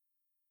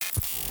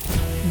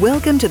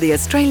Welcome to the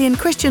Australian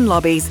Christian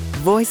Lobby's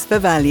Voice for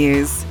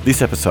Values.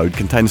 This episode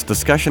contains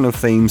discussion of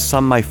themes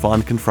some may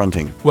find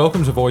confronting.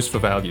 Welcome to Voice for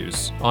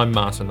Values. I'm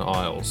Martyn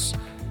Iles.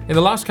 In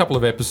the last couple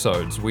of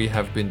episodes, we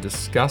have been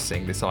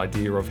discussing this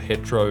idea of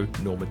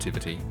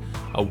heteronormativity,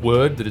 a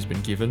word that has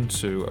been given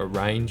to a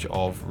range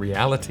of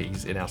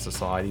realities in our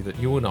society that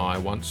you and I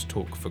once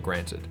took for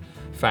granted.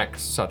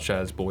 Facts such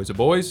as boys are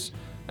boys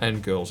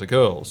and girls are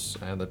girls,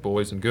 and that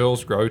boys and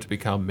girls grow to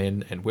become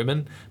men and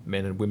women.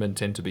 Men and women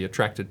tend to be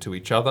attracted to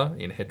each other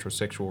in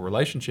heterosexual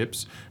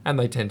relationships, and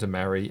they tend to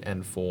marry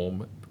and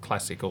form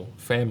classical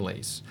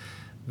families.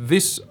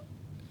 This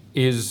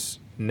is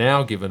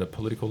now given a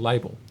political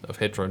label of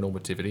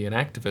heteronormativity, and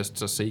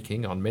activists are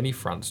seeking on many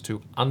fronts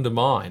to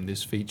undermine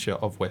this feature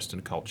of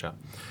Western culture.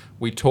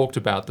 We talked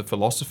about the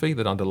philosophy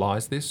that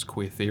underlies this,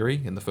 queer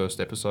theory, in the first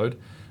episode.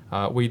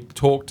 We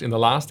talked in the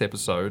last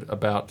episode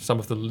about some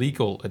of the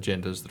legal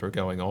agendas that are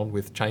going on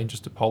with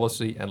changes to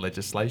policy and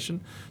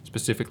legislation,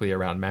 specifically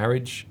around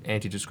marriage,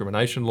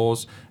 anti-discrimination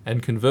laws,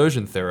 and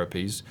conversion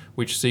therapies,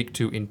 which seek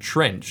to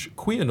entrench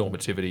queer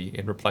normativity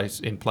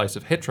in place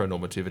of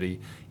heteronormativity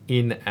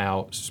in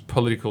our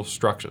political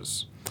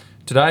structures.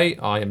 Today,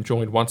 I am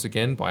joined once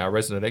again by our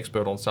resident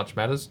expert on such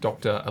matters,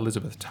 Dr.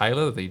 Elisabeth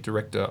Taylor, the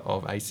Director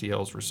of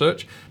ACL's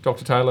Research.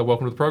 Dr. Taylor,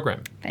 welcome to the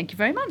program. Thank you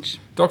very much.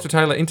 Dr.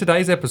 Taylor, in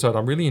today's episode,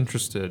 I'm really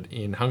interested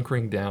in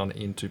hunkering down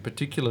into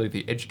particularly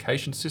the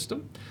education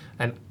system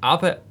and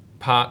other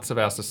parts of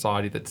our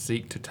society that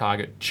seek to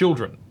target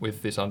children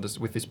with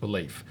this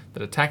belief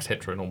that attacks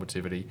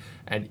heteronormativity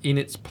and in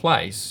its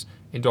place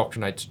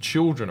indoctrinates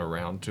children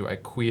around to a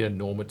queer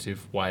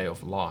normative way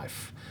of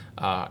life,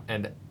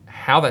 and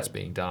how that's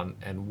being done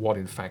and what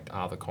in fact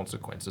are the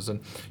consequences.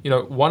 And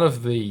one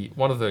of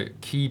the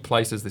key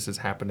places this is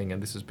happening, and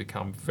this has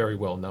become very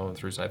well known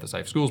through, say, the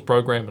Safe Schools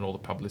program and all the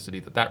publicity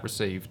that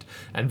received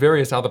and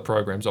various other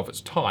programs of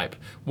its type,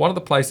 one of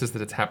the places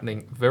that it's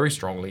happening very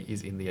strongly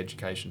is in the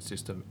education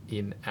system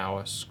in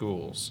our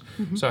schools.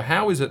 Mm-hmm. So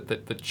how is it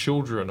that the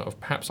children of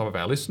perhaps some of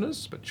our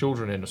listeners, but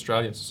children in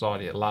Australian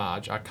society at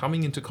large, are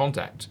coming into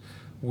contact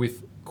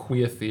with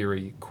queer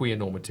theory, queer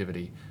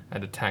normativity,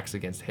 and attacks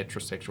against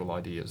heterosexual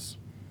ideas?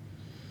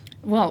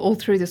 Well, all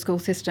through the school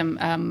system.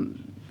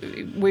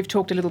 We've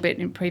talked a little bit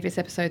in previous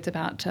episodes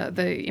about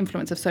the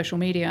influence of social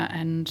media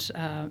and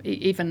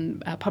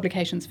even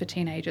publications for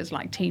teenagers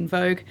like Teen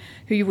Vogue,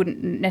 who you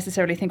wouldn't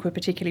necessarily think were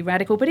particularly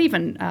radical, but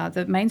even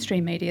the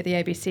mainstream media, the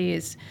ABC,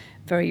 is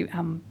very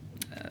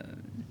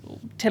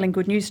telling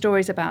good news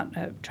stories about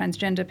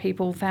transgender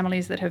people,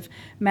 families that have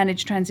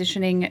managed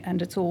transitioning,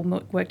 and it's all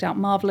worked out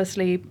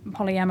marvellously,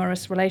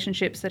 polyamorous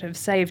relationships that have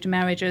saved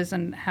marriages,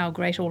 and how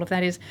great all of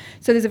that is.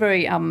 So there's a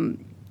very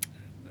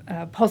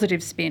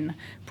positive spin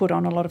put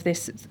on a lot of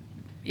this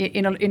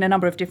in a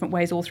number of different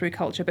ways all through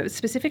culture, but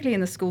specifically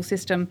in the school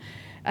system.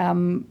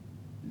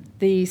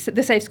 The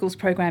Safe Schools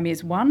program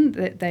is one.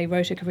 They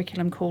wrote a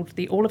curriculum called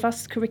the All of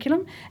Us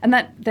curriculum, and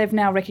that they've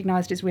now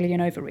recognised is really an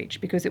overreach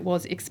because it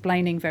was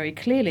explaining very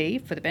clearly,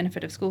 for the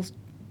benefit of school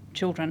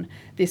children,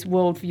 this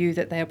worldview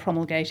that they are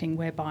promulgating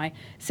whereby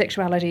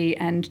sexuality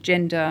and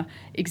gender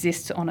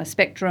exists on a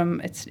spectrum.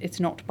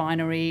 It's not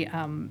binary,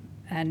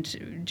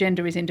 and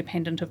gender is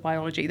independent of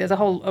biology. There's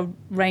a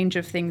range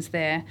of things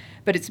there,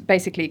 but it's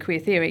basically queer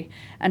theory.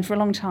 And for a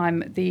long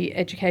time, the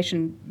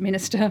education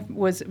minister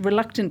was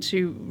reluctant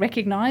to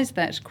recognise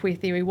that queer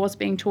theory was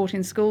being taught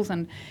in schools.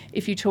 And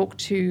if you talk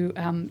to,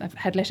 I've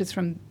had letters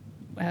from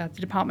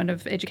the Department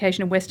of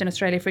Education in Western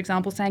Australia, for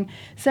example, saying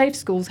Safe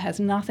Schools has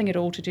nothing at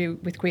all to do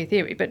with queer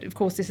theory. But of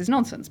course this is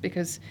nonsense,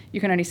 because you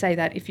can only say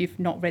that if you've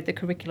not read the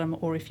curriculum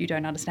or if you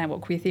don't understand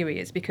what queer theory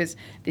is, because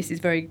this is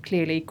very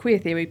clearly queer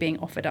theory being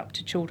offered up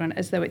to children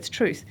as though it's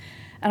truth.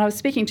 And I was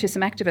speaking to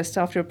some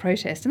activists after a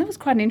protest, and that was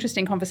quite an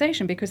interesting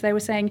conversation, because they were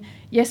saying,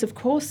 yes, of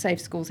course Safe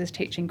Schools is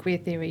teaching queer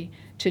theory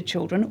to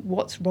children.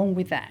 What's wrong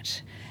with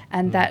that?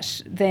 And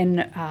that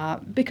then,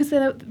 because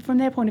from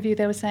their point of view,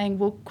 they were saying,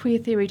 well, queer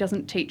theory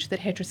doesn't teach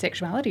that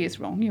heterosexuality is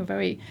wrong. You're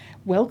very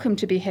welcome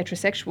to be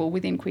heterosexual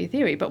within queer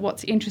theory. But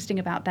what's interesting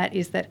about that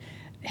is that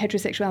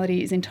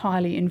heterosexuality is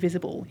entirely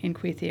invisible in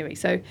queer theory.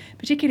 So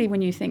particularly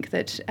when you think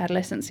that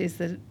adolescence is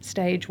the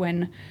stage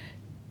when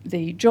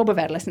the job of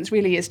adolescence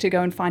really is to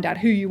go and find out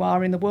who you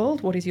are in the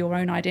world, what is your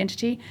own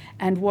identity,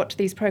 and what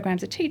these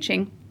programs are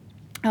teaching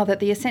are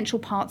that the essential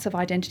parts of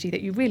identity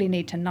that you really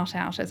need to nut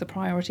out as a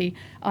priority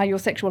are your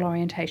sexual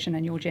orientation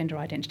and your gender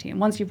identity. And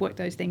once you've worked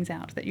those things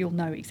out, that you'll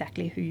know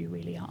exactly who you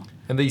really are.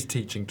 And these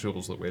teaching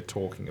tools that we're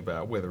talking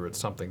about, whether it's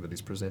something that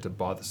is presented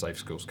by the Safe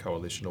Schools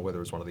Coalition or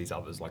whether it's one of these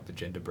others like the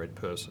Genderbread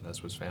Person,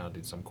 as was found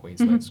in some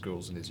Queensland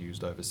schools and is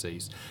used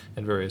overseas,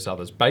 and various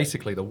others,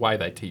 basically the way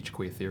they teach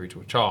queer theory to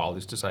a child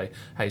is to say,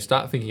 hey,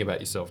 start thinking about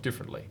yourself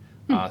differently.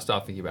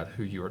 start thinking about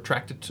who you're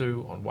attracted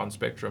to on one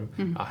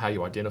spectrum, how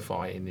you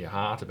identify in your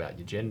heart about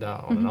your gender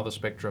on another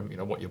spectrum,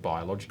 what your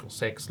biological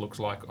sex looks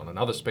like on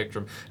another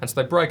spectrum. And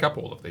so they break up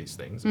all of these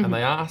things and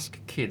they ask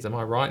kids, am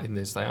I right in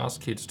this? They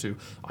ask kids to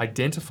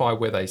identify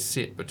where they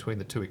sit between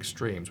the two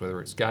extremes,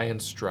 whether it's gay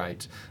and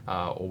straight,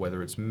 or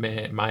whether it's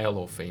male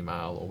or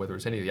female, or whether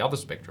it's any of the other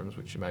spectrums,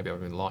 which you may be able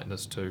to enlighten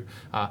us to.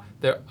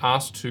 They're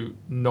asked to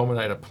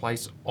nominate a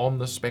place on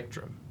the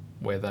spectrum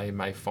where they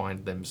may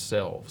find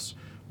themselves,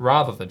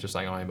 rather than just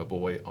saying, I am a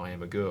boy, I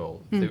am a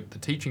girl. The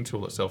teaching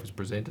tool itself is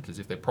presented as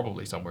if they're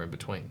probably somewhere in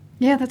between.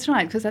 Yeah, that's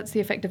right, because that's the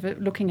effect of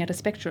looking at a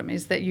spectrum,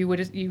 is that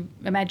you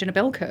imagine a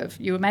bell curve.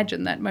 You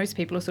imagine that most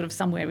people are sort of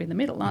somewhere in the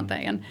middle, aren't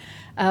they?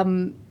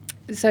 And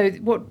so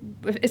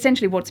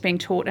what's being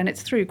taught, and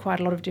it's through quite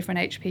a lot of different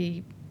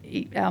HP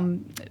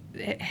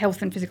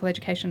health and physical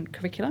education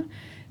curricula.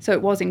 So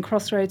it was in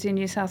Crossroads in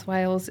New South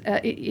Wales.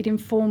 It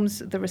informs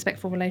the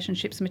Respectful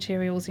Relationships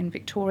materials in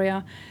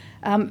Victoria.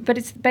 But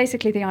it's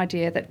basically the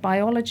idea that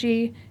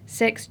biology,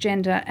 sex,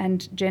 gender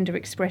and gender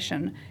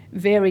expression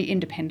vary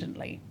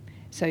independently.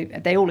 So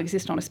they all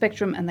exist on a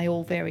spectrum and they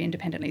all vary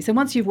independently. So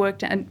once you've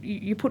worked and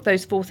you put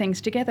those four things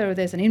together,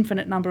 there's an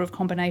infinite number of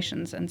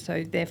combinations, and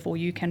so therefore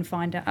you can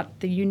find out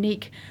the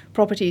unique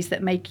properties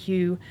that make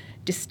you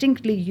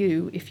distinctly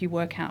you if you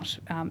work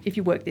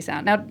this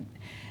out. Now,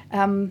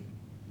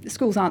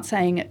 schools aren't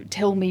saying,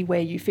 tell me where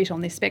you fit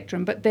on this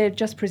spectrum, but they're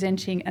just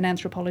presenting an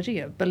anthropology,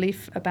 a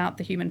belief about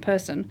the human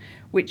person,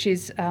 which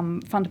is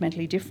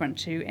fundamentally different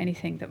to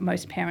anything that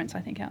most parents, I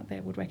think, out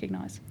there would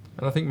recognise.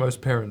 And I think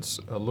most parents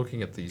are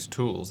looking at these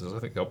tools, as I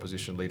think the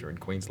opposition leader in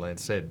Queensland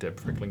said, Deb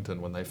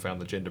Fricklington, when they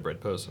found the genderbread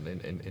person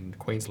in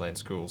Queensland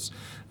schools,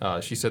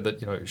 she said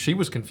that she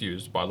was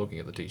confused by looking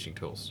at the teaching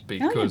tools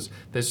because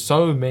there's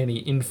so many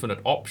infinite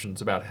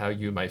options about how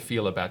you may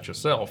feel about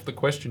yourself. The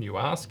question you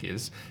ask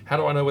is, how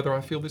do I know whether I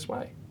feel this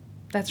way?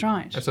 That's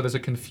right. And so there's a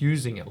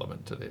confusing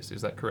element to this.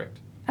 Is that correct?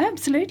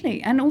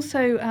 Absolutely. And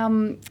also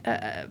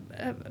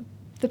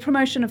the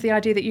promotion of the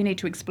idea that you need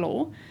to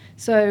explore.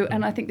 So,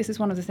 and I think this is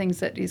one of the things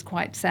that is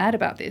quite sad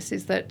about this,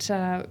 is that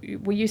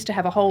we used to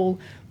have a whole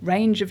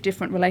range of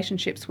different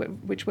relationships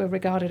which were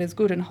regarded as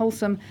good and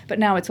wholesome, but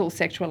now it's all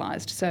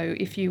sexualised. So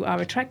if you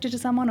are attracted to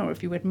someone or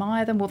if you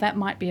admire them, well, that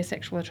might be a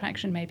sexual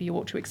attraction. Maybe you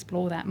ought to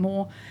explore that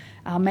more.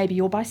 Maybe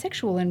you're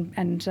bisexual,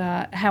 and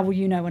how will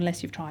you know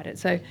unless you've tried it?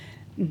 So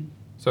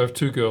if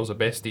two girls are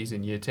besties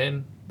in year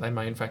 10, they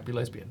may in fact be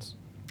lesbians.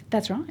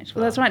 That's right.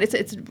 Well, that's right.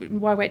 It's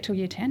why wait till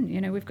year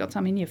 10? We've got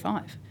some in year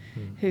 5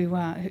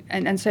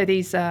 and so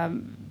these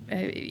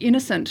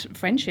innocent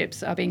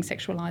friendships are being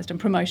sexualised and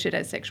promoted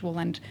as sexual,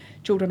 and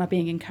children are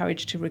being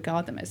encouraged to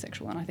regard them as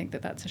sexual, and I think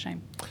that that's a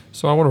shame.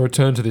 So I want to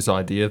return to this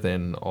idea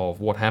then of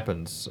what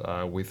happens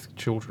with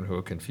children who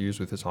are confused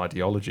with this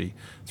ideology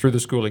through the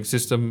schooling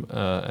system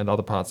and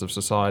other parts of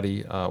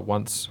society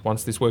once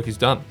this work is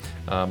done.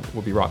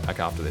 We'll be right back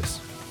after this.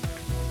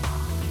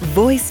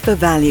 Voice for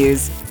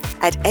Values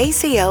at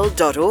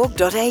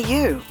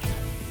acl.org.au.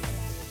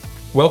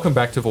 Welcome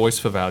back to Voice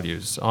for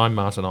Values. I'm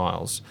Martyn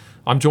Iles.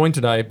 I'm joined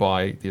today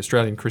by the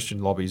Australian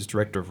Christian Lobby's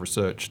Director of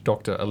Research,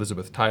 Dr.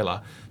 Elisabeth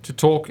Taylor, to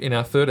talk in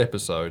our third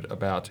episode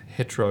about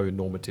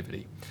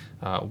heteronormativity.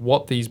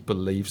 What these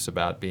beliefs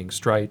about being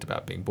straight,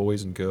 about being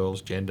boys and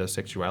girls, gender,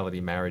 sexuality,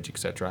 marriage,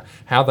 etc.,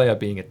 how they are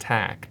being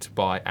attacked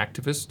by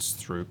activists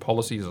through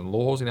policies and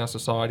laws in our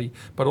society,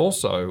 but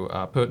also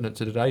pertinent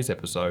to today's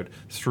episode,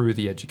 through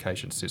the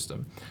education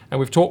system. And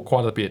we've talked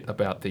quite a bit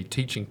about the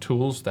teaching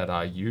tools that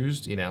are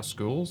used in our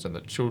schools and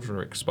that children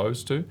are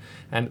exposed to,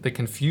 and the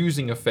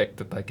confusing effect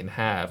that they can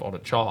have on a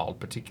child,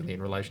 particularly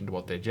in relation to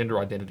what their gender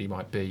identity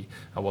might be,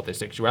 what their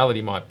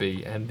sexuality might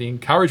be, and the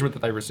encouragement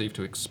that they receive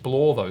to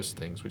explore those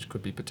things, which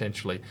could be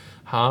potentially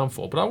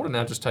harmful. But I want to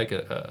now just take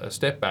a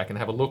step back and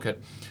have a look at,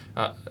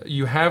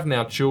 you have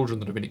now children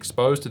that have been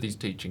exposed to these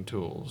teaching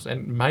tools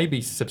and may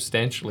be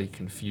substantially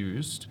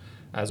confused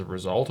as a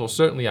result, or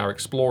certainly are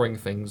exploring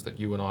things that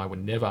you and I were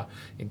never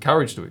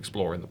encouraged to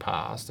explore in the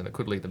past, and it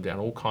could lead them down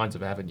all kinds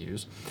of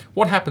avenues.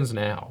 What happens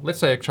now? Let's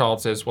say a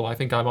child says, well, I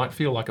think I might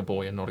feel like a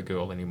boy and not a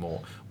girl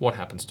anymore. What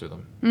happens to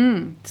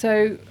them?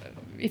 So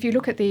if you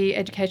look at the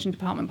Education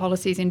Department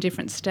policies in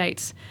different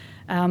states,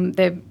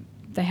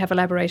 they have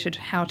elaborated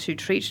how to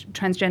treat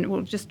transgender.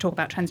 We'll just talk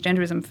about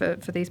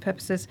transgenderism for these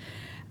purposes,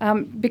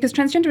 because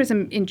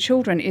transgenderism in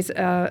children is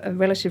a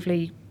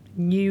relatively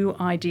new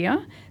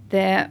idea.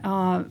 There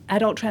are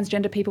adult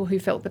transgender people who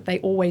felt that they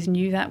always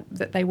knew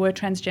that they were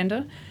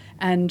transgender,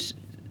 and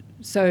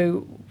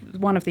so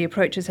one of the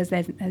approaches has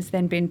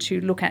then been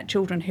to look at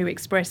children who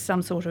express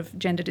some sort of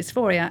gender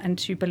dysphoria and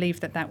to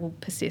believe that will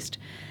persist.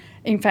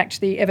 In fact,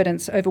 the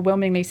evidence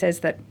overwhelmingly says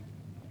that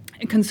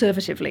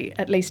conservatively,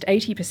 at least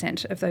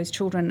 80% of those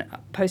children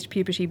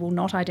post-puberty will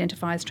not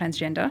identify as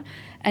transgender,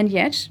 and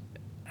yet,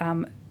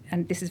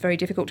 and this is very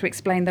difficult to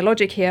explain the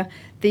logic here,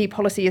 the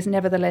policy is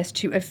nevertheless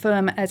to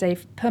affirm as a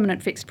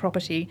permanent fixed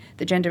property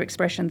the gender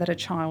expression that a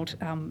child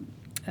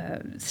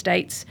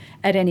states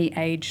at any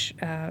age,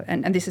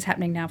 and this is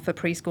happening now for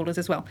preschoolers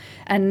as well.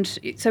 And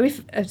so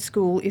if a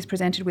school is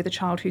presented with a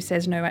child who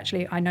says, no,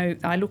 actually, I know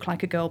I look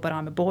like a girl, but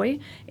I'm a boy,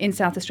 in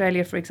South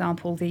Australia, for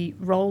example, the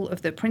role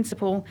of the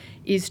principal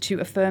is to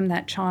affirm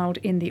that child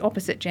in the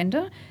opposite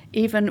gender,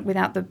 even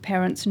without the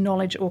parents'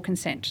 knowledge or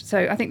consent.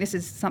 So I think this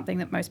is something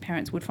that most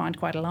parents would find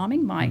quite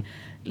alarming. My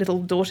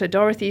little daughter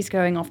Dorothy's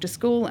going off to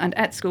school, and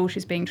at school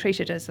she's being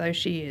treated as though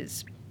she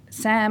is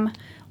Sam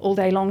all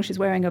day long. She's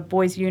wearing a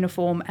boy's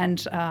uniform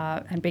and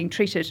being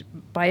treated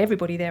by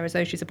everybody there as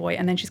though she's a boy.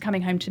 And then she's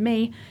coming home to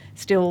me.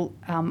 Still,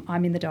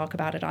 I'm in the dark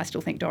about it. I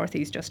still think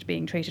Dorothy's just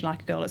being treated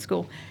like a girl at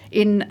school.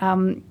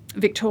 In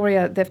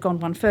Victoria, they've gone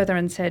one further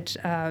and said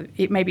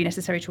it may be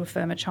necessary to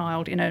affirm a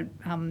child in a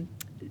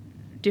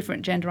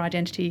different gender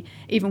identity,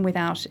 even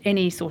without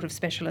any sort of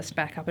specialist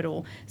backup at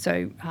all.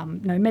 So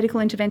no medical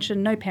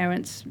intervention, no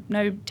parents,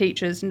 no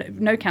teachers,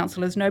 no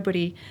counsellors,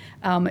 nobody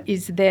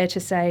is there to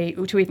say,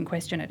 or to even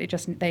question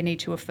it. They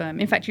need to affirm.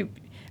 In fact,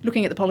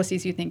 looking at the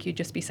policies, you think you'd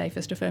just be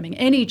safest affirming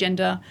any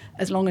gender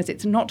as long as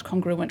it's not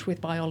congruent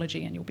with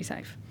biology, and you'll be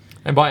safe.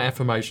 And by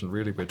affirmation,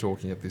 really, we're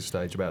talking at this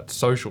stage about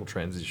social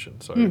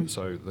transition.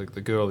 So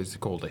the girl is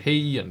called a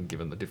he and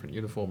given the different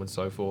uniform and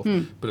so forth.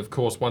 But of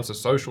course, once a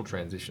social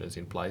transition is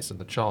in place and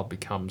the child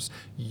becomes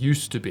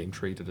used to being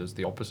treated as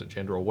the opposite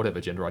gender or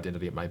whatever gender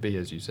identity it may be,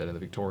 as you said in the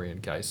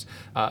Victorian case,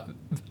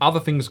 other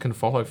things can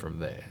follow from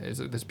there.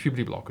 There's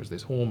puberty blockers,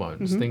 there's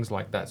hormones, things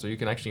like that. So you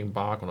can actually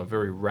embark on a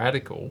very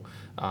radical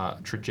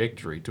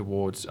trajectory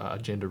towards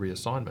gender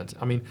reassignment.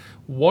 I mean,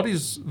 what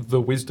is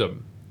the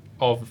wisdom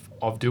of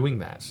doing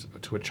that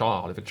to a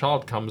child? If a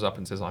child comes up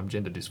and says, I'm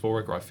gender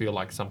dysphoric or I feel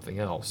like something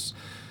else,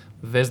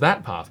 there's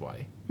that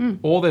pathway.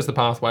 Or there's the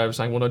pathway of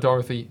saying, well, no,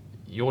 Dorothy,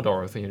 you're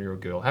Dorothy and you're a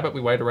girl. How about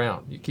we wait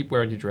around? You keep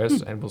wearing your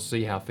dress and we'll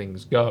see how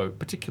things go,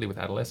 particularly with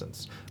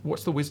adolescents.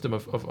 What's the wisdom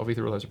of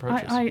either of those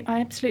approaches? I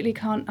absolutely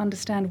can't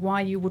understand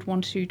why you would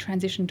want to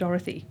transition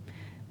Dorothy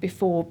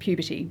before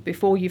puberty,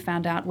 before you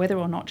found out whether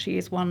or not she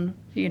is one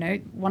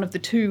of the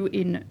 2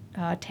 in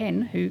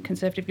 10 who,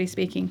 conservatively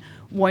speaking,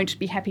 won't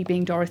be happy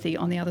being Dorothy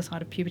on the other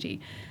side of puberty.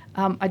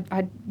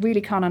 I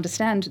really can't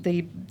understand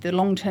the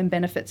long-term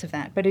benefits of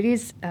that, but it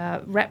is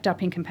wrapped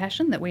up in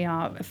compassion that we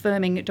are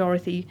affirming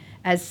Dorothy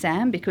as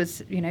Sam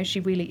because, she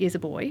really is a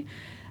boy.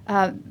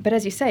 But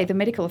as you say, the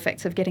medical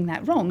effects of getting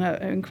that wrong are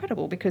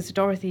incredible because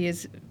Dorothy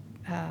is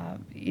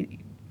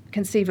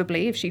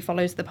conceivably, if she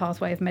follows the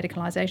pathway of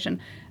medicalisation,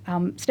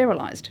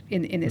 sterilised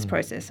in this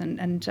process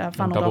and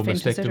funneled off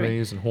into surgery.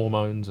 Mastectomies and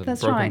hormones and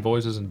That's broken right.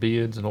 voices and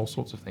beards and all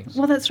sorts of things.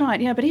 Well, that's right,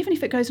 yeah. But even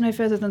if it goes no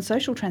further than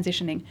social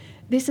transitioning,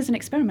 this is an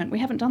experiment. We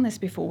haven't done this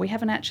before. We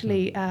haven't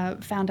actually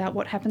found out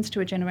what happens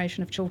to a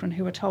generation of children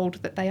who are told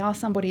that they are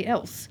somebody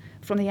else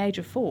from the age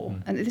of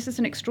 4. And this is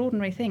an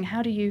extraordinary thing.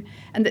 How do you...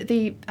 And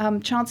the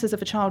chances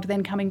of a child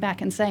then coming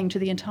back and saying to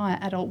the entire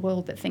adult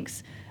world that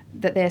thinks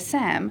that they're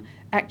Sam,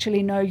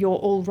 actually, no, you're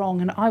all wrong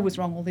and I was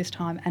wrong all this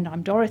time and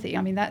I'm Dorothy.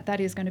 I mean,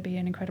 that is going to be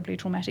an incredibly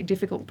traumatic,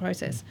 difficult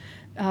process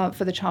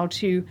for the child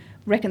to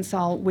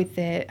reconcile with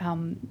their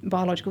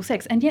biological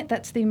sex. And yet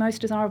that's the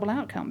most desirable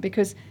outcome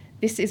because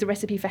this is a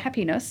recipe for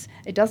happiness.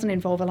 It doesn't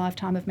involve a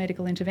lifetime of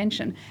medical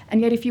intervention.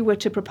 And yet if you were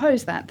to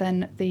propose that,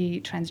 then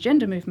the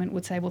transgender movement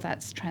would say, well,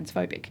 that's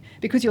transphobic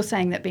because you're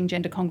saying that being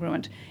gender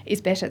congruent is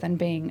better than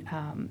being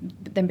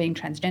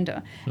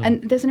transgender.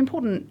 And there's an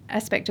important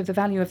aspect of the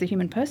value of the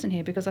human person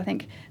here because I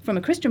think from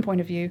a Christian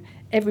point of view,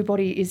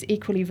 everybody is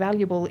equally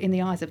valuable in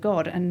the eyes of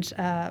God and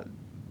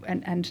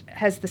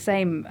has the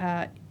same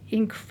they're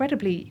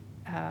infinitely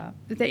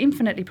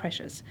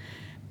precious.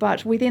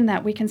 But within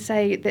that, we can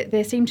say that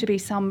there seem to be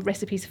some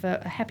recipes for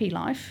a happy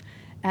life,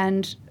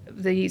 and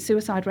the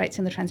suicide rates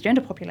in the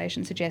transgender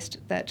population suggest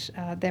that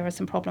there are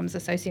some problems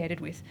associated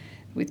with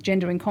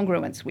gender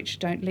incongruence which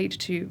don't lead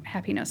to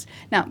happiness.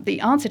 Now, the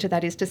answer to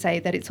that is to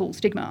say that it's all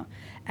stigma,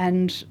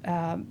 and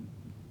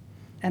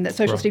that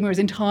social stigma is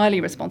entirely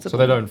responsible. So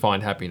they don't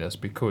find happiness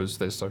because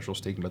there's social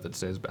stigma that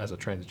says as a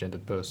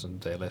transgendered person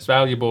they're less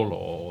valuable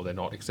or they're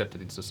not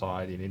accepted in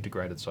society and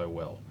integrated so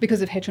well.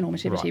 Because of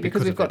heteronormativity, Right,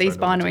 because we've got these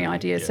binary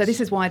ideas. Yes. So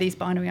this is why these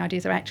binary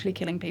ideas are actually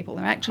killing people.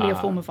 They're actually a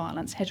form of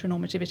violence.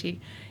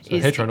 Heteronormativity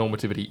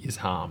is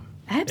harm.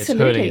 Absolutely.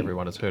 It's hurting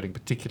everyone. It's hurting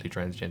particularly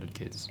transgendered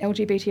kids.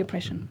 LGBT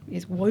oppression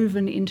is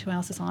woven into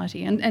our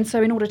society. And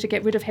so in order to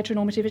get rid of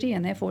heteronormativity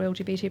and therefore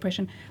LGBT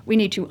oppression, we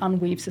need to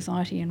unweave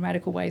society in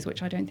radical ways,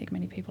 which I don't think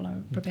many people are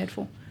prepared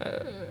for.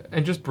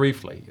 And just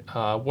briefly,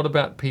 what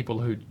about people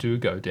who do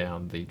go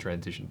down the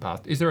transition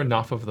path? Is there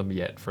enough of them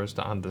yet for us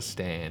to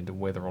understand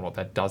whether or not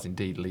that does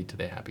indeed lead to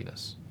their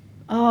happiness?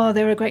 Oh,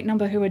 there are a great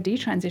number who are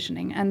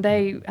detransitioning, and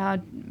they are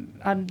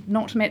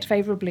not met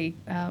favourably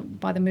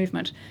by the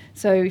movement.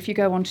 So if you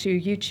go onto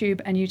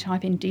YouTube and you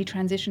type in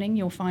detransitioning,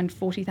 you'll find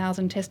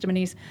 40,000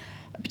 testimonies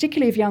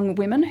particularly of young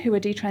women who are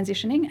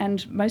detransitioning,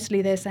 and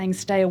mostly they're saying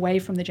stay away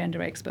from the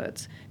gender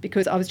experts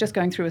because I was just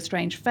going through a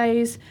strange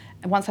phase,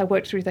 and once I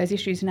worked through those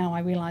issues, now I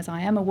realise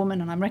I am a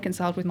woman and I'm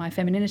reconciled with my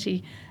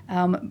femininity,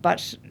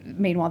 but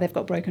meanwhile they've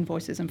got broken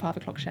voices and 5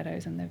 o'clock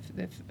shadows, and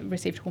they've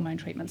received hormone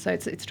treatment, so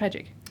it's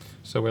tragic.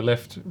 So we're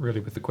left really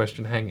with the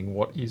question hanging,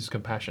 what is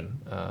compassion?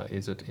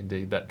 Is it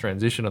indeed that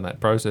transition and that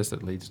process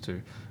that leads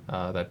to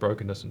that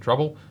brokenness and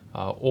trouble,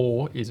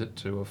 or is it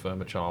to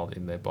affirm a child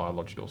in their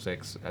biological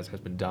sex, as has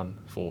been done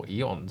for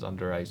eons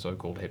under a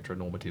so-called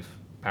heteronormative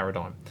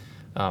paradigm?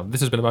 This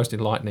has been the most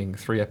enlightening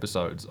 3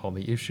 episodes on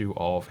the issue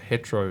of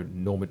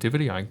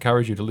heteronormativity. I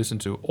encourage you to listen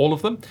to all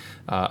of them,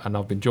 and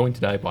I've been joined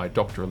today by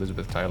Dr.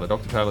 Elisabeth Taylor.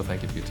 Dr. Taylor,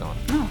 thank you for your time.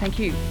 Oh, thank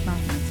you,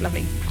 Martyn. It's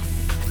lovely.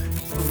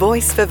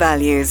 Voice for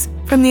Values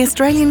from the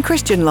Australian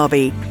Christian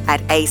Lobby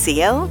at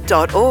acl.org.au.